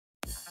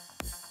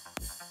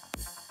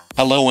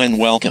Hello and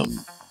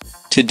welcome.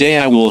 Today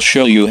I will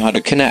show you how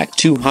to connect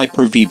two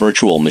Hyper-V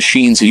virtual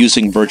machines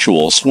using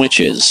virtual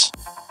switches.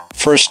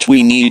 First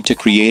we need to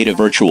create a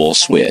virtual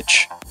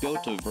switch. Go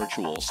to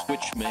Virtual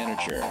Switch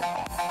Manager.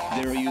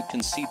 There you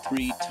can see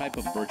three types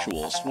of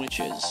virtual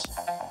switches.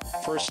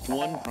 First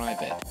one,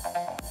 private.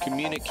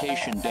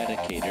 Communication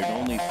dedicated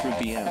only for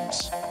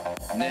VMs.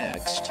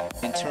 Next,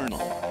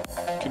 internal.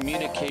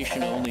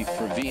 Communication only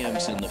for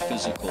VMs in the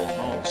physical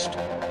host.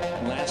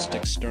 Last,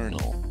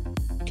 external.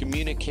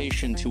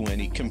 Communication to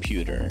any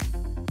computer,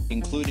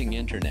 including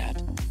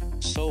internet.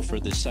 So for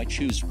this I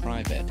choose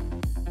private.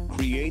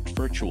 Create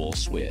virtual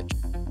switch.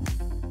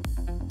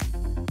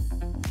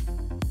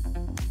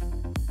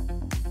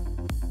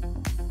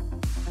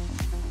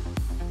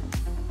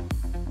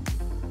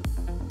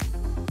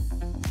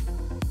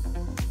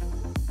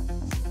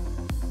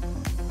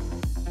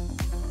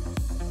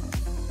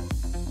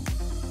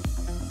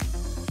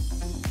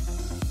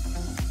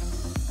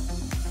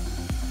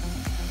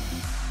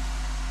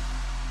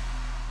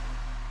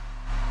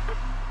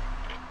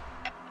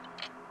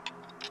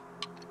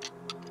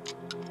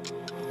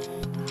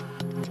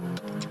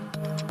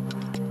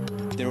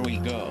 There we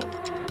go.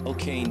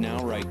 Okay,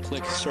 now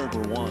right-click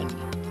Server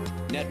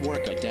 1.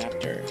 Network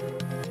Adapter.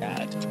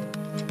 Add.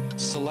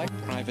 Select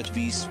Private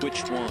V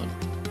Switch 1.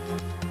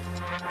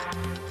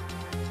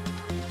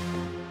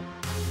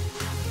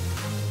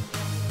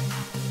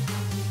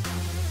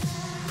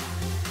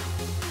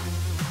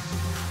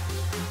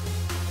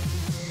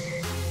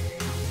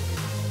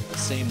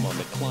 Same on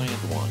the client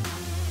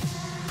one.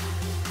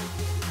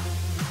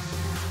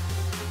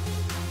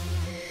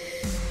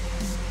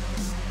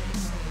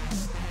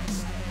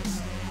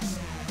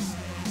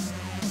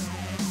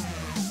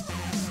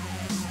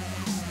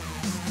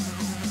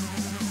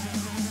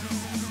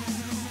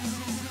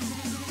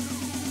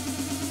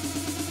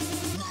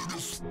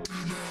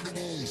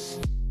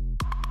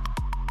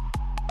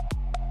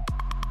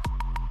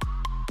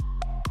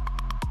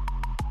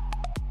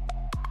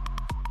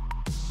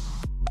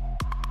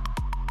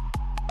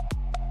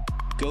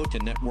 Go to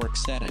Network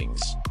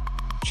Settings.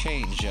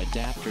 Change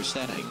Adapter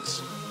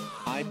Settings.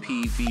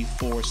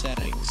 IPv4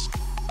 Settings.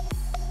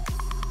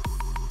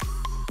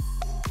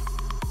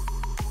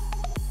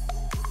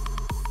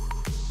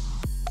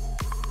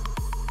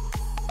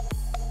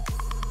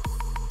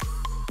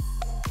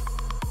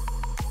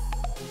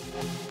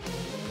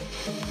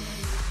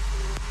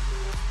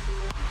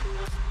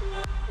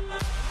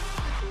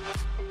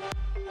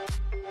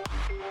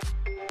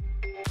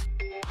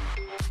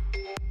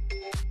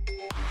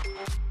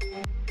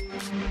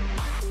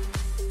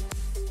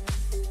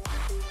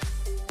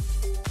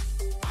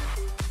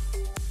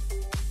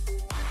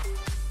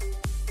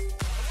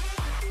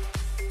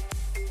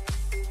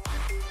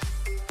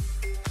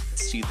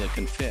 See the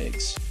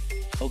configs.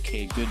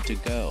 Okay, good to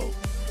go.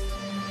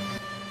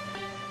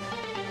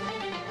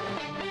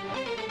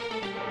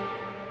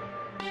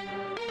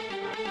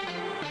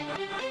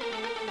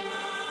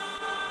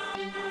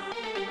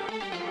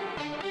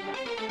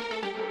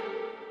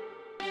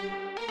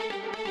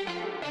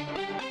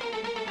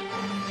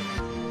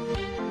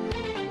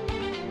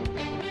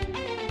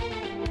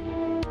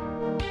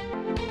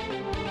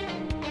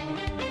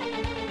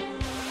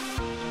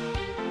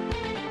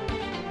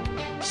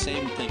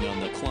 Same thing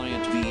on the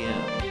client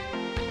VM.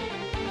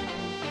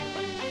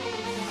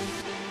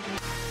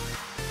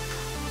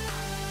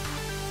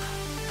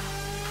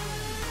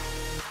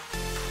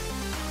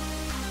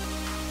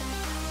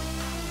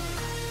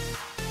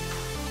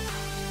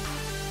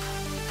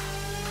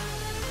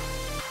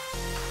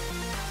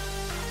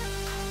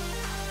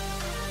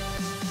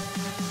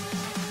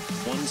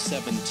 One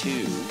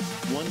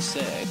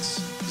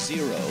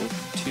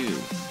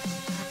 172.16.0.2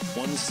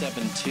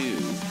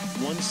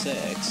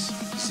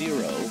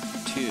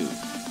 172.16.0.2.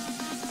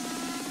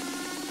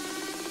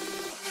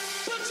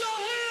 Put your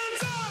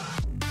hands up!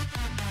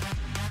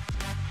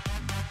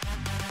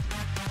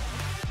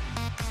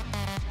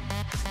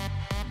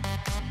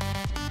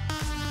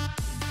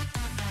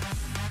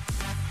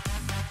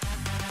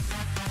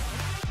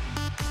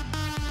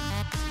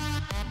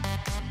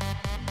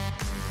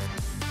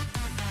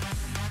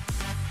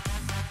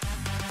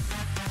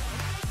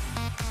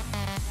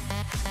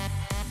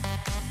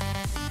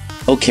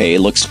 Okay,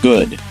 looks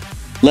good.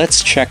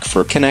 Let's check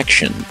for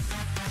connection.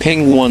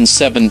 Ping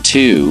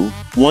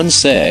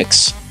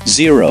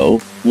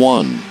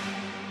 172.16.0.1.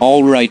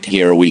 Alright,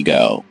 here we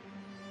go.